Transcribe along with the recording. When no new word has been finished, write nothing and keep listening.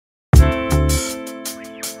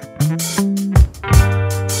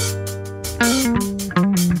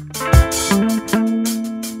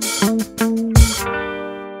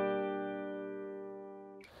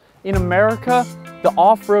America, the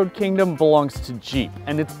off-road kingdom belongs to Jeep,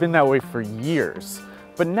 and it's been that way for years.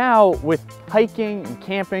 But now, with hiking and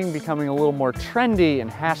camping becoming a little more trendy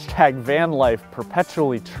and hashtag van life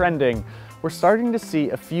perpetually trending, we're starting to see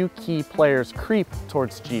a few key players creep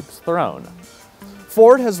towards Jeep's throne.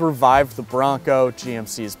 Ford has revived the Bronco,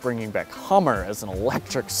 GMC is bringing back Hummer as an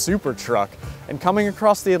electric super truck, and coming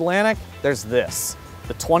across the Atlantic, there's this,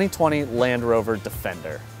 the 2020 Land Rover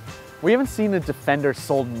Defender. We haven't seen a Defender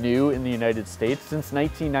sold new in the United States since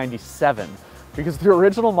 1997 because the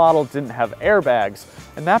original model didn't have airbags,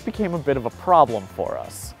 and that became a bit of a problem for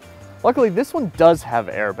us. Luckily, this one does have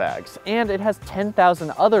airbags, and it has 10,000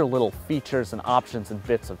 other little features and options and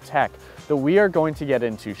bits of tech that we are going to get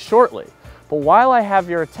into shortly. But while I have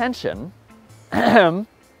your attention, be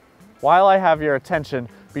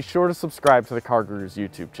sure to subscribe to the CarGurus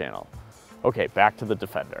YouTube channel. Okay, back to the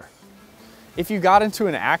Defender. If you got into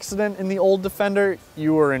an accident in the old Defender,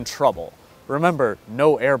 you were in trouble. Remember,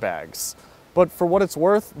 no airbags. But for what it's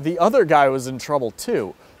worth, the other guy was in trouble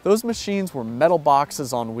too. Those machines were metal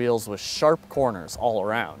boxes on wheels with sharp corners all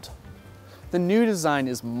around. The new design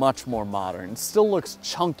is much more modern. It still looks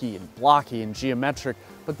chunky and blocky and geometric,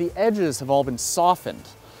 but the edges have all been softened.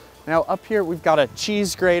 Now up here we've got a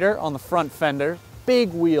cheese grater on the front fender,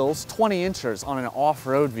 big wheels, 20 inches on an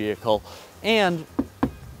off-road vehicle, and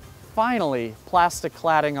finally, plastic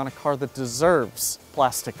cladding on a car that deserves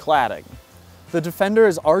plastic cladding. The Defender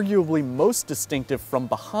is arguably most distinctive from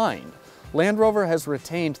behind. Land Rover has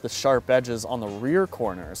retained the sharp edges on the rear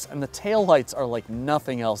corners, and the taillights are like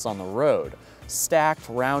nothing else on the road. Stacked,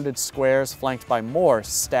 rounded squares flanked by more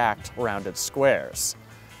stacked, rounded squares.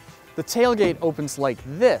 The tailgate opens like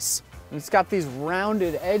this, and it's got these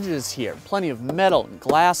rounded edges here, plenty of metal and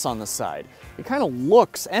glass on the side. It kind of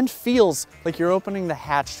looks and feels like you're opening the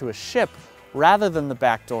hatch to a ship rather than the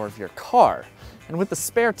back door of your car. And with the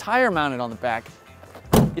spare tire mounted on the back,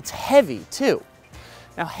 it's heavy too.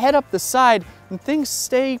 Now head up the side and things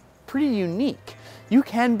stay pretty unique. You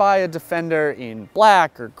can buy a Defender in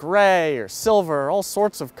black or gray or silver, all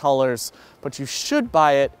sorts of colors, but you should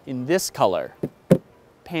buy it in this color,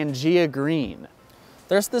 Pangea green.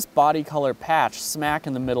 There's this body color patch smack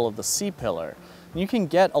in the middle of the C-pillar. You can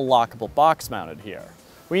get a lockable box mounted here.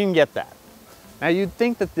 We can get that. Now you'd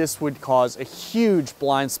think that this would cause a huge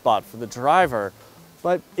blind spot for the driver,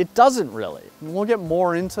 but it doesn't really. And we'll get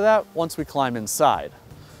more into that once we climb inside.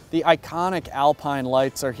 The iconic Alpine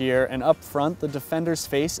lights are here, and up front, the Defender's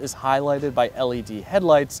face is highlighted by LED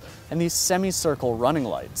headlights and these semicircle running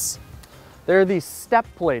lights. There are these step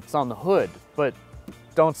plates on the hood, but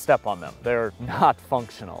don't step on them. They're not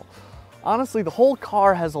functional. Honestly, the whole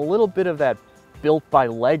car has a little bit of that built by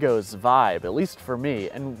Legos vibe, at least for me,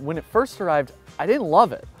 and when it first arrived, I didn't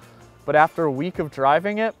love it. But after a week of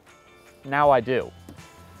driving it, now I do.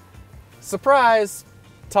 Surprise!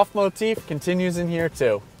 Tough motif continues in here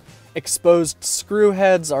too. Exposed screw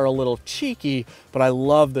heads are a little cheeky, but I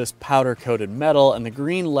love this powder-coated metal, and the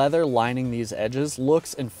green leather lining these edges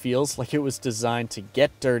looks and feels like it was designed to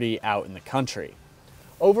get dirty out in the country.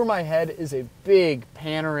 Over my head is a big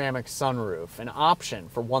panoramic sunroof, an option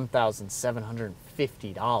for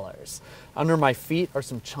 $1,750. Under my feet are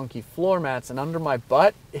some chunky floor mats, and under my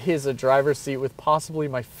butt is a driver's seat with possibly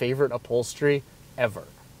my favorite upholstery ever.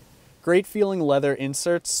 Great feeling leather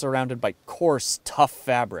inserts surrounded by coarse, tough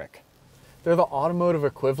fabric. They're the automotive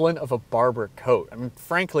equivalent of a Barber coat. I mean,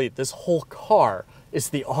 frankly, this whole car is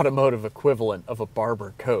the automotive equivalent of a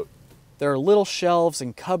Barber coat. There are little shelves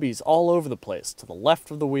and cubbies all over the place, to the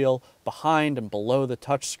left of the wheel, behind and below the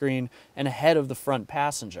touchscreen, and ahead of the front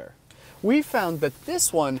passenger. We found that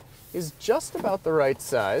this one is just about the right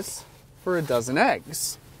size for a dozen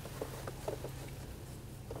eggs.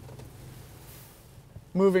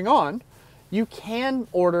 Moving on, you can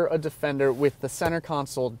order a Defender with the center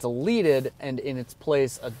console deleted and in its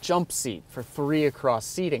place a jump seat for 3 across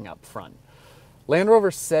seating up front. Land Rover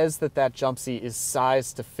says that that jump seat is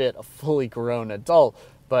sized to fit a fully grown adult,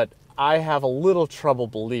 but I have a little trouble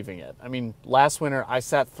believing it. I mean, last winter I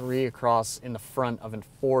sat 3 across in the front of a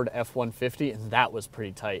Ford F-150 and that was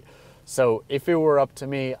pretty tight. So if it were up to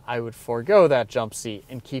me, I would forego that jump seat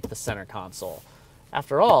and keep the center console.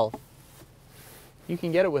 After all, you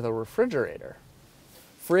can get it with a refrigerator.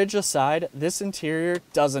 Fridge aside, this interior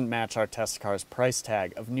doesn't match our test car's price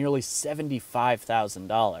tag of nearly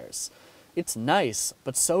 $75,000. It's nice,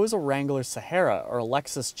 but so is a Wrangler Sahara or a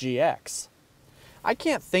Lexus GX. I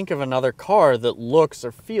can't think of another car that looks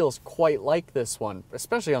or feels quite like this one,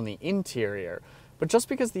 especially on the interior. But just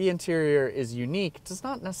because the interior is unique does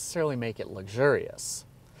not necessarily make it luxurious.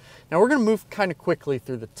 Now we're gonna move kind of quickly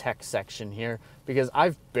through the tech section here because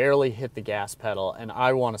I've barely hit the gas pedal and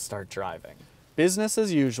I wanna start driving. Business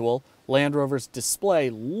as usual, Land Rover's display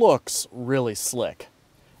looks really slick.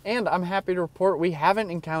 And I'm happy to report we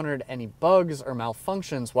haven't encountered any bugs or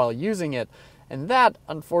malfunctions while using it, and that,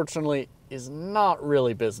 unfortunately, is not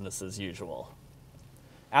really business as usual.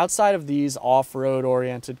 Outside of these off-road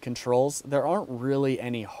oriented controls, there aren't really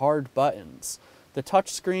any hard buttons. The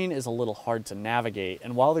touchscreen is a little hard to navigate,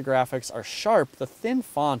 and while the graphics are sharp, the thin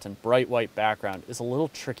font and bright white background is a little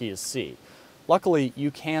tricky to see. Luckily,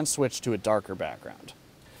 you can switch to a darker background.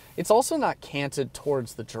 It's also not canted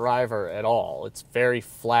towards the driver at all. It's very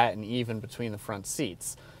flat and even between the front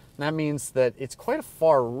seats. And that means that it's quite a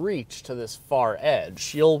far reach to this far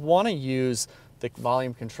edge. You'll want to use the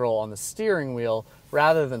volume control on the steering wheel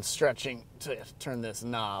rather than stretching to turn this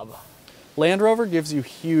knob. Land Rover gives you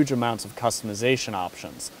huge amounts of customization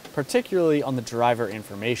options, particularly on the driver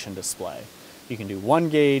information display. You can do 1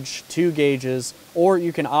 gauge, 2 gauges, or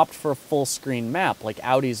you can opt for a full screen map like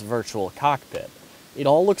Audi's virtual cockpit. It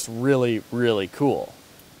all looks really, really cool.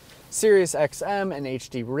 Sirius XM and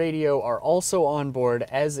HD radio are also on board,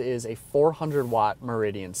 as is a 400-watt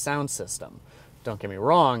Meridian sound system. Don't get me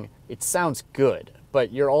wrong, it sounds good,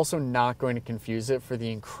 but you're also not going to confuse it for the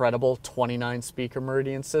incredible 29-speaker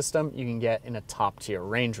Meridian system you can get in a top-tier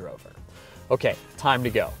Range Rover. Okay, time to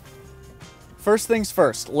go. First things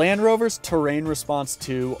first, Land Rover's Terrain Response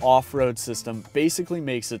 2 off-road system basically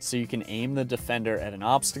makes it so you can aim the Defender at an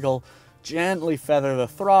obstacle, gently feather the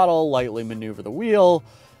throttle, lightly maneuver the wheel,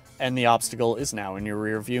 and the obstacle is now in your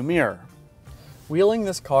rear view mirror. Wheeling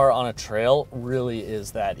this car on a trail really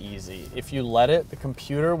is that easy. If you let it, the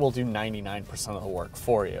computer will do 99% of the work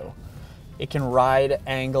for you. It can ride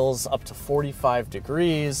angles up to 45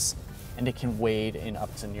 degrees, and it can wade in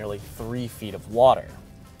up to nearly 3 feet of water.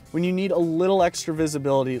 When you need a little extra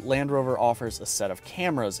visibility, Land Rover offers a set of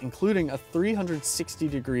cameras, including a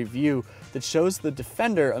 360-degree view that shows the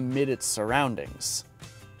Defender amid its surroundings.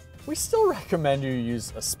 We still recommend you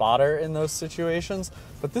use a spotter in those situations,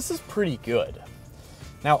 but this is pretty good.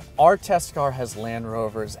 Now, our test car has Land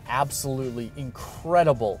Rover's absolutely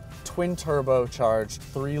incredible twin-turbocharged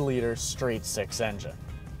 3-liter straight-six engine.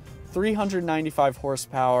 395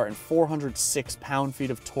 horsepower and 406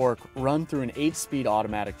 pound-feet of torque run through an 8-speed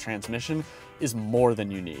automatic transmission is more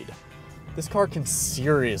than you need. This car can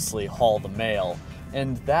seriously haul the mail,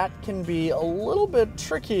 and that can be a little bit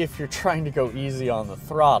tricky if you're trying to go easy on the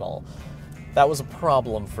throttle. That was a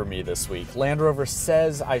problem for me this week. Land Rover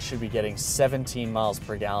says I should be getting 17 miles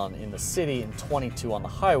per gallon in the city and 22 on the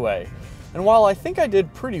highway. And while I think I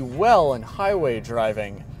did pretty well in highway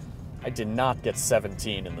driving, I did not get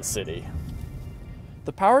 17 in the city.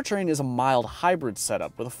 The powertrain is a mild hybrid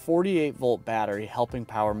setup with a 48-volt battery helping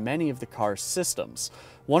power many of the car's systems.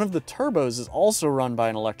 One of the turbos is also run by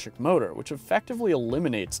an electric motor, which effectively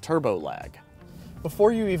eliminates turbo lag.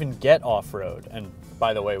 Before you even get off-road, and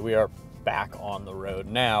by the way, we are back on the road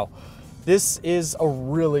now, this is a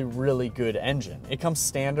really, really good engine. It comes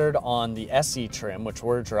standard on the SE trim, which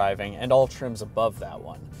we're driving, and all trims above that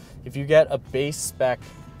one. If you get a base spec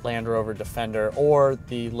Land Rover Defender or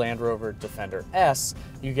the Land Rover Defender S,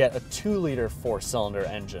 you get a 2-liter 4-cylinder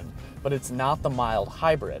engine, but it's not the mild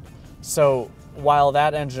hybrid. So while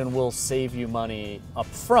that engine will save you money up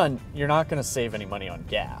front, you're not going to save any money on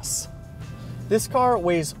gas. This car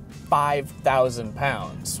weighs 5,000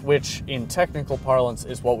 pounds, which in technical parlance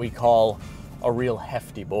is what we call a real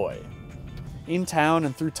hefty boy. In town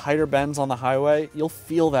and through tighter bends on the highway, you'll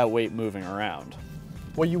feel that weight moving around.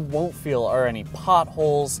 What you won't feel are any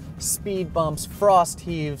potholes, speed bumps, frost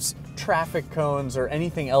heaves, traffic cones, or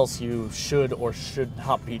anything else you should or should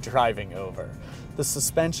not be driving over. The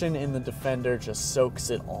suspension in the Defender just soaks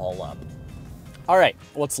it all up. All right,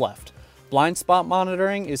 what's left? Blind spot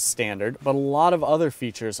monitoring is standard, but a lot of other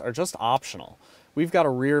features are just optional. We've got a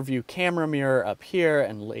rear view camera mirror up here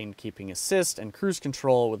and lane keeping assist and cruise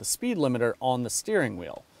control with a speed limiter on the steering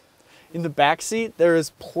wheel. In the back seat, there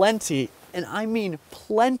is plenty, and I mean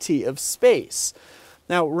plenty, of space.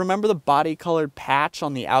 Now, remember the body-colored patch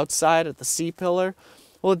on the outside at the C-pillar?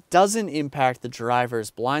 Well, it doesn't impact the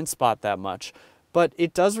driver's blind spot that much, but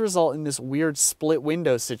it does result in this weird split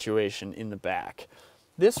window situation in the back.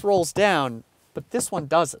 This rolls down, but this one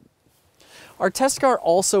doesn't. Our test car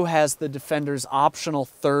also has the Defender's optional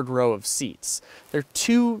 3rd row of seats. They're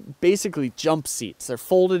 2 basically jump seats. They're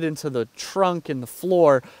folded into the trunk and the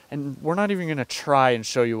floor, and we're not even going to try and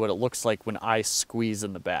show you what it looks like when I squeeze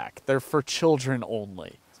in the back. They're for children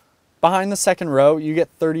only. Behind the 2nd row, you get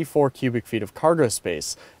 34 cubic feet of cargo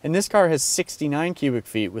space, and this car has 69 cubic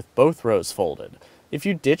feet with both rows folded. If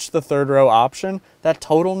you ditch the third row option, that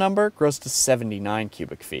total number grows to 79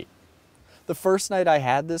 cubic feet. The first night I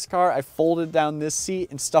had this car, I folded down this seat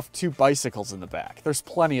and stuffed 2 bicycles in the back. There's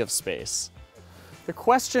plenty of space. The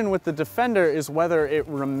question with the Defender is whether it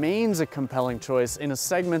remains a compelling choice in a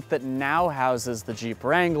segment that now houses the Jeep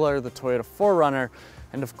Wrangler, the Toyota 4Runner,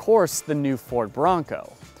 and of course the new Ford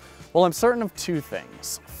Bronco. Well, I'm certain of 2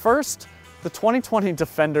 things. First, the 2020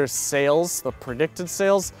 Defender sales, the predicted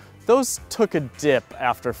sales, those took a dip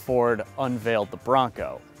after Ford unveiled the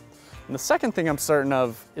Bronco. And the second thing I'm certain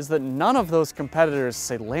of is that none of those competitors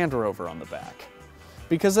say Land Rover on the back.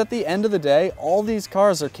 Because at the end of the day, all these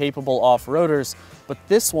cars are capable off-roaders, but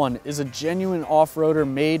this one is a genuine off-roader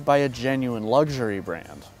made by a genuine luxury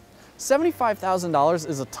brand. $75,000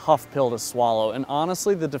 is a tough pill to swallow, and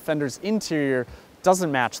honestly, the Defender's interior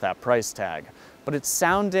doesn't match that price tag, but its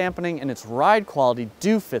sound dampening and its ride quality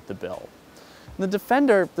do fit the bill. And the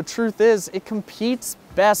Defender, the truth is, it competes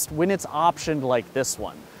best when it's optioned like this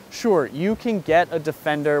one. Sure, you can get a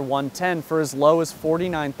Defender 110 for as low as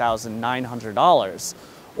 $49,900.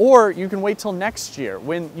 Or you can wait till next year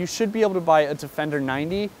when you should be able to buy a Defender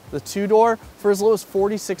 90, the 2-door, for as low as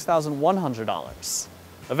 $46,100.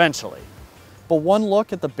 Eventually. But one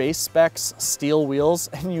look at the base specs, steel wheels,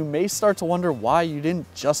 and you may start to wonder why you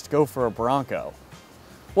didn't just go for a Bronco.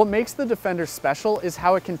 What makes the Defender special is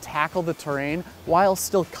how it can tackle the terrain while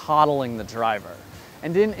still coddling the driver.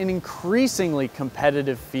 And in an increasingly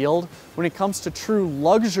competitive field, when it comes to true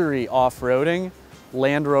luxury off-roading,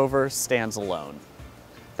 Land Rover stands alone.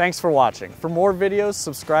 Thanks for watching. For more videos,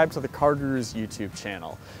 subscribe to the CarGurus YouTube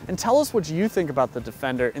channel. And tell us what you think about the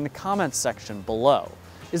Defender in the comments section below.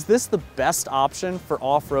 Is this the best option for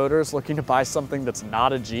off-roaders looking to buy something that's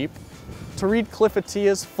not a Jeep? To read Clifford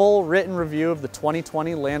Atiyeh's full written review of the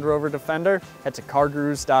 2020 Land Rover Defender, head to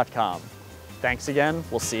cargurus.com. Thanks again,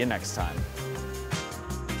 we'll see you next time.